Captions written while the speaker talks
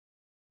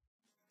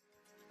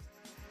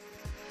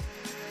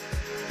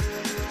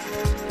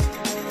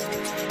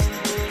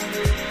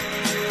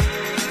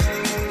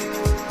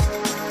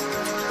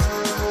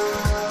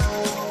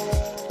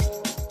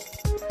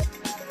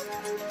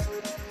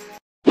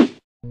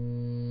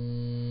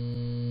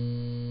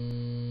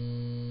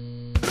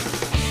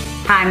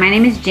Hi, my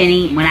name is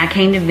Jenny. When I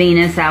came to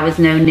Venus, I was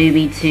no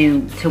newbie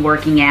to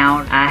working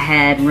out. I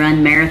had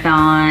run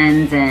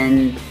marathons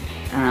and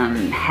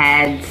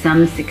had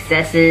some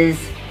successes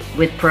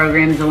with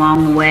programs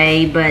along the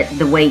way, but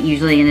the weight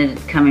usually ended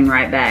up coming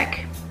right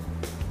back.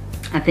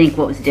 I think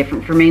what was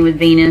different for me with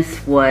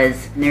Venus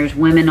was there's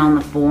women on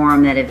the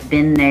forum that have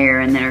been there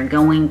and that are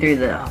going through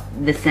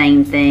the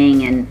same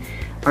thing and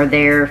are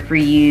there for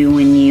you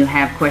when you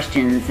have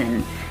questions,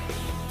 and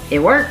it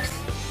works.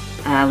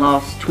 I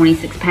lost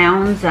 26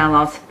 pounds, I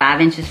lost 5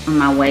 inches from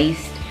my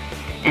waist,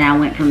 and I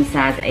went from a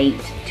size 8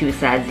 to a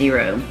size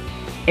 0.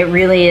 It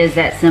really is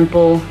that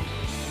simple,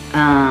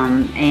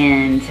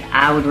 and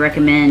I would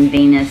recommend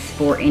Venus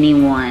for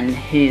anyone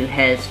who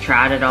has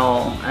tried it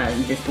all.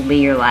 This will be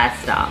your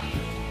last stop.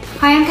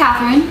 Hi, I'm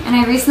Catherine, and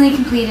I recently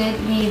completed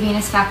the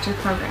Venus Factor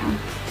program.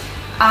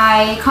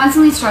 I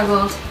constantly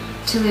struggled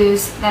to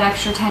lose that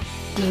extra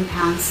 10-15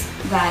 pounds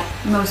that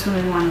most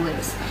women want to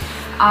lose.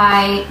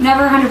 I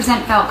never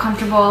 100% felt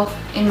comfortable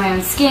in my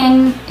own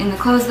skin, in the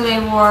clothes that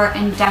I wore,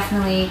 and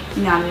definitely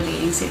not in a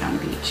bathing suit on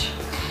the beach.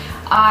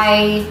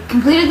 I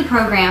completed the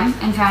program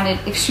and found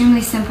it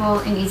extremely simple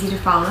and easy to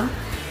follow.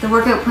 The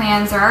workout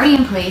plans are already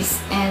in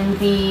place, and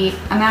the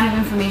amount of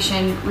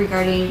information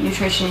regarding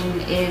nutrition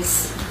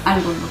is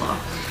unbelievable.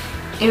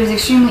 It was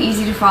extremely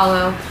easy to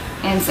follow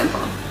and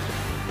simple.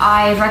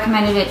 I've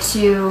recommended it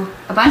to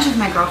a bunch of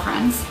my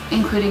girlfriends,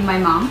 including my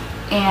mom,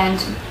 and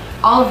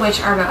all of which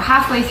are about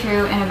halfway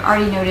through and have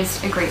already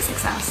noticed a great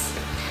success.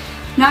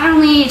 Not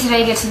only did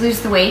I get to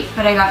lose the weight,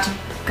 but I got to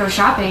go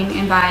shopping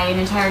and buy an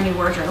entire new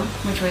wardrobe,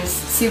 which was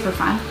super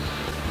fun.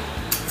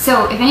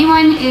 So if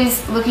anyone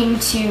is looking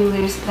to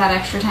lose that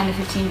extra 10 to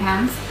 15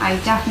 pounds, I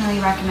definitely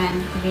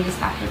recommend the Venus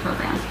Factor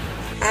program.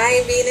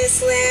 Hi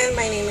Venus Land,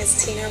 my name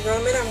is Tina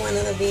Roman. I'm one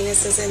of the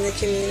Venuses in the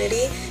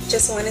community.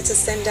 Just wanted to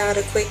send out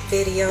a quick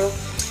video.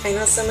 I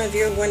know some of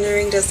you are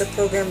wondering, does the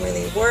program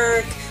really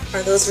work?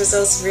 Are those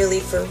results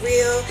really for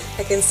real?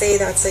 I can say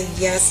that's a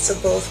yes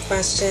to both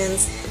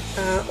questions.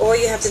 All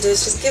you have to do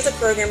is just give the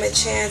program a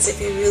chance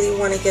if you really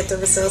want to get the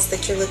results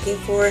that you're looking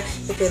for.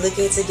 If you're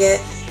looking to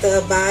get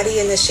the body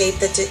and the shape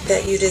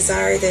that you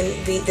desire, then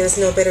there's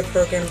no better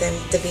program than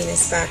the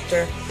Venus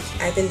Factor.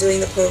 I've been doing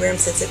the program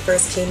since it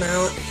first came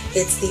out.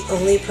 It's the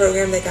only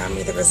program that got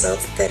me the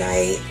results that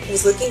I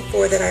was looking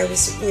for, that I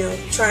was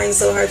trying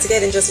so hard to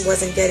get and just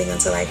wasn't getting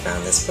until I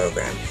found this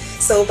program.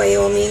 So by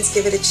all means,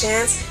 give it a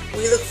chance.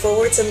 We look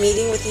forward to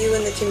meeting with you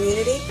in the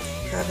community.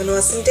 Have an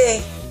awesome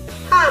day.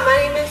 Hi,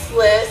 my name is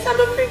Liz.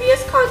 I'm a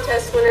previous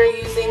contest winner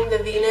using the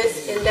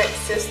Venus Index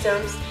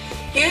Systems.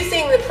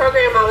 Using the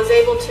program, I was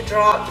able to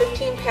drop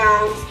 15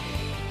 pounds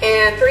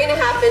and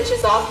 3.5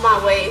 inches off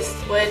my waist,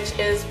 which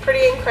is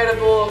pretty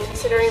incredible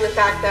considering the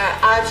fact that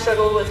I've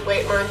struggled with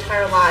weight my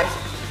entire life.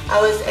 I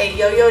was a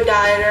yo-yo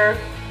dieter,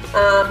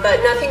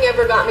 but nothing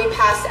ever got me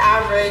past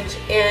average,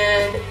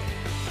 and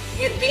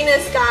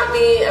Venus got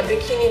me a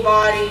bikini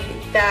body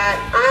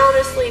that I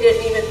honestly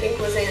didn't even think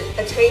was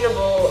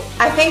attainable.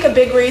 I think a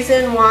big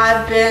reason why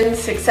I've been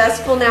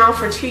successful now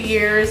for 2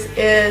 years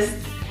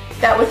is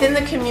that within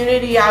the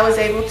community I was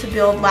able to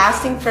build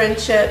lasting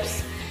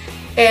friendships,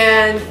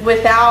 and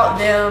without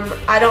them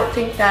I don't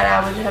think that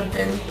I would have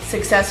been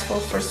successful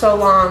for so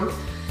long.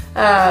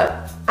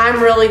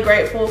 I'm really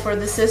grateful for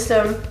the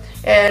system,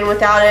 and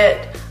without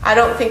it I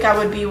don't think I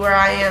would be where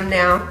I am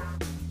now.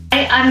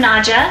 I'm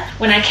Nadja.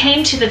 When I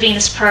came to the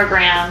Venus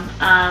program,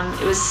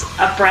 it was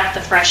a breath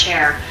of fresh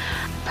air.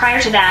 Prior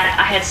to that,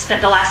 I had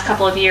spent the last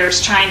couple of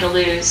years trying to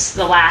lose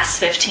the last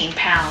 15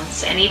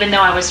 pounds. And even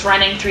though I was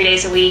running 3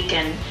 days a week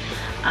and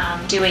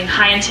doing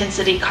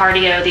high-intensity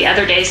cardio the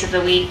other days of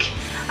the week,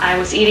 I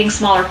was eating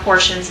smaller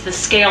portions. The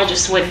scale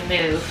just wouldn't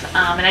move.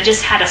 And I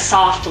just had a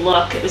soft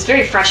look. It was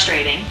very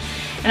frustrating.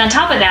 And on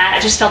top of that,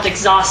 I just felt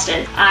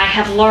exhausted. I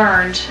have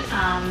learned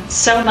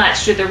so much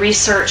through the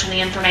research and the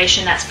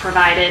information that's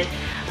provided,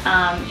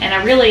 and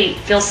I really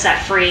feel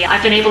set free.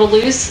 I've been able to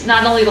lose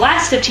not only the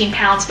last 15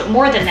 pounds, but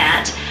more than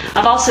that.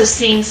 I've also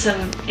seen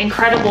some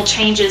incredible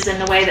changes in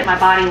the way that my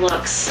body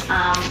looks.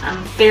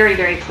 I'm very,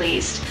 very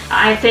pleased.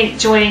 I think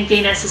joining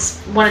Venus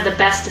is one of the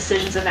best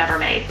decisions I've ever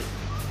made.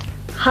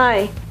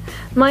 Hi,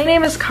 my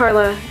name is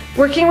Carla.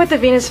 Working with the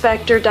Venus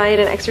Factor diet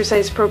and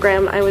exercise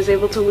program, I was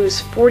able to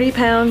lose 40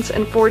 pounds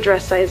and 4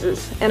 dress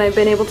sizes, and I've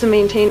been able to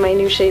maintain my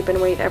new shape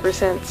and weight ever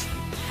since.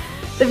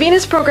 The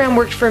Venus program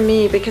worked for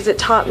me because it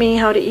taught me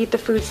how to eat the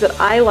foods that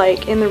I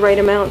like in the right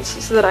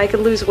amounts so that I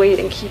could lose weight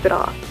and keep it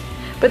off.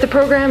 But the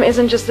program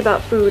isn't just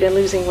about food and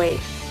losing weight.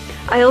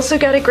 I also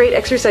got a great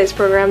exercise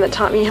program that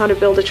taught me how to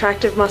build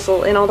attractive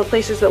muscle in all the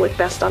places that look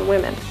best on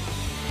women.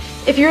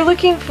 If you're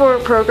looking for a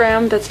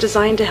program that's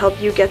designed to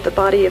help you get the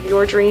body of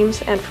your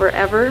dreams and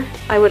forever,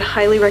 I would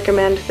highly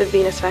recommend the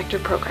Venus Factor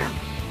program.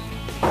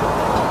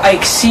 I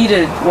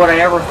exceeded what I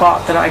ever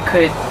thought that I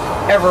could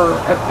ever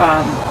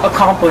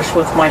accomplish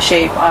with my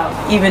shape.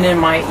 Even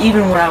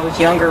when I was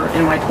younger,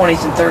 in my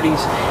 20s and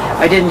 30s,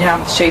 I didn't have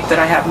the shape that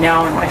I have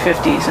now in my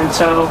 50s, and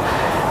so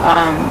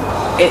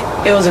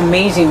it was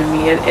amazing to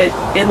me.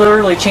 It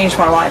literally changed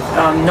my life.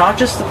 Not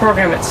just the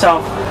program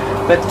itself,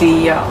 but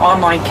the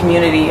online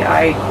community,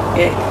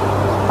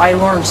 I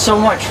learned so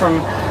much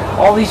from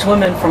all these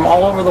women from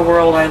all over the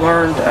world. I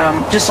learned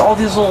just all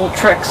these little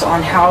tricks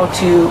on how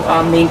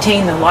to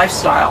maintain the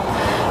lifestyle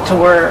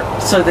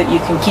so that you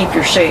can keep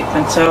your shape.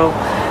 And so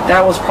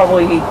that was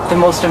probably the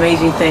most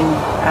amazing thing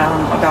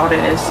about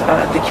it, is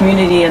the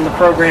community and the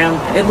program.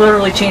 It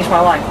literally changed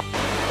my life.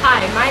 Hi,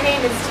 my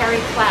name is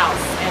Terry Klaus,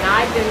 and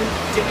I've been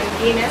doing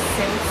Venus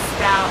since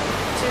about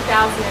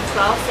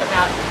 2012, so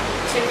about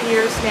 2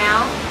 years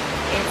now.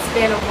 It's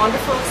been a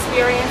wonderful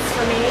experience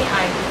for me.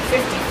 I'm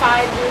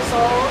 55 years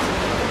old,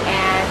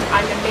 and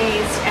I'm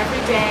amazed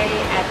every day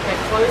at the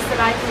clothes that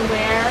I can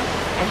wear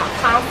and how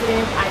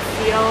confident I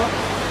feel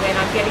when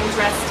I'm getting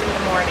dressed in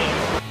the morning.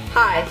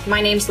 Hi,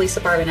 my name's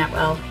Lisa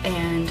Barbanetwell,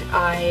 and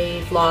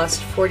I've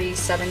lost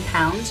 47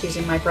 pounds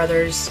using my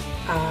brother's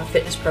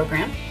fitness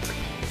program.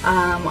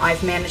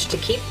 I've managed to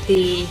keep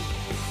the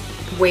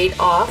weight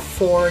off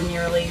for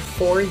nearly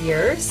 4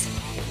 years.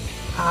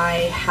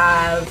 I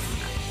have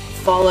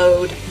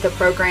followed the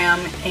program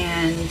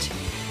and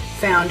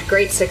found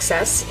great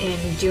success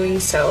in doing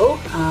so.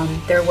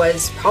 There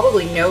was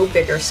probably no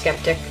bigger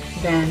skeptic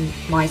than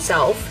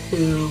myself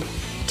who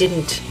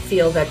didn't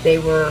feel that they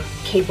were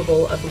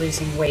capable of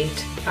losing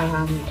weight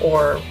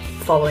or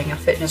following a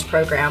fitness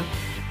program.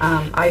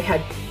 I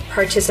had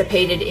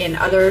participated in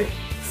other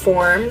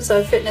forms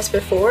of fitness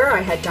before.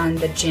 I had done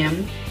the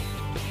gym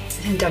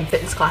and done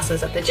fitness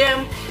classes at the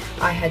gym.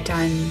 I had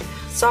done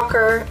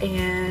soccer,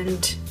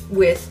 and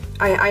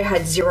I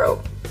had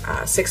zero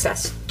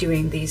success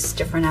doing these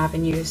different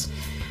avenues.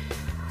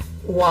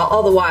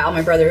 All the while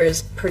my brother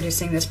is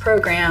producing this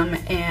program,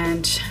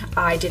 and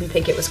I didn't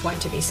think it was going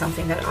to be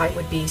something that I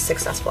would be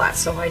successful at,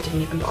 so I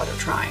didn't even bother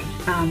trying.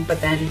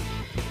 But then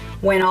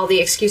when all the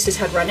excuses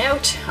had run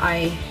out,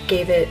 I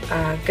gave it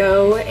a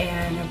go,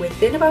 and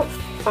within about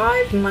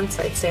 5 months,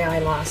 I'd say, I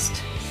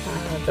lost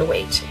the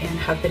weight and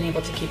have been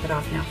able to keep it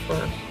off now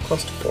for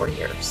close to 4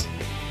 years.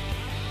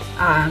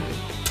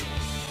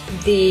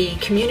 The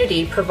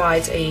community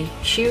provides a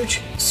huge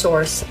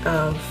source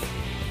of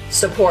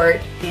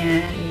support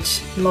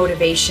and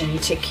motivation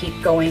to keep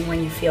going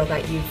when you feel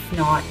that you've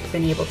not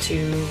been able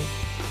to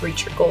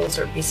reach your goals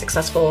or be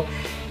successful.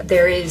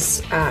 There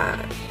is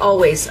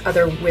always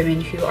other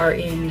women who are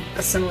in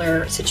a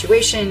similar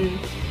situation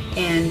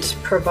and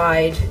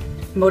provide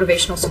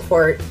motivational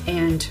support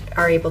and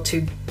are able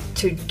to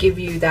give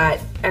you that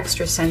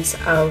extra sense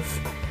of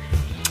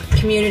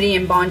community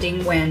and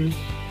bonding when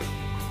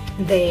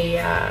they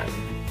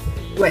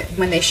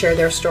share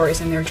their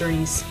stories and their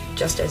journeys,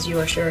 just as you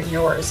are sharing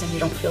yours, and you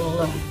don't feel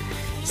alone.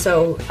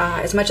 So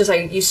as much as I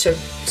used to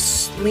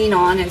lean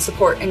on and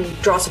support and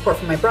draw support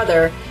from my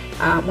brother,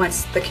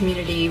 once the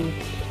community,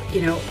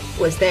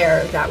 was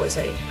there, that was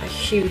a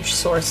huge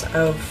source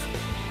of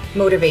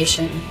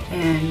motivation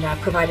and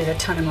provided a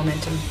ton of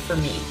momentum for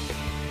me.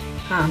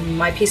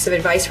 My piece of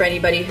advice for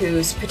anybody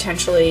who's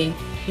potentially,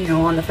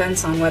 on the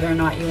fence on whether or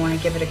not you want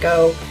to give it a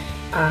go,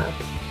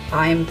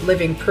 I'm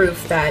living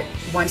proof that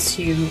once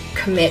you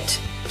commit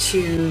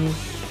to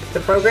the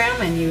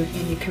program and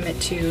you commit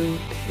to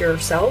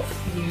yourself,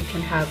 you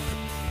can have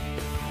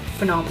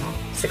phenomenal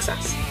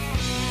success.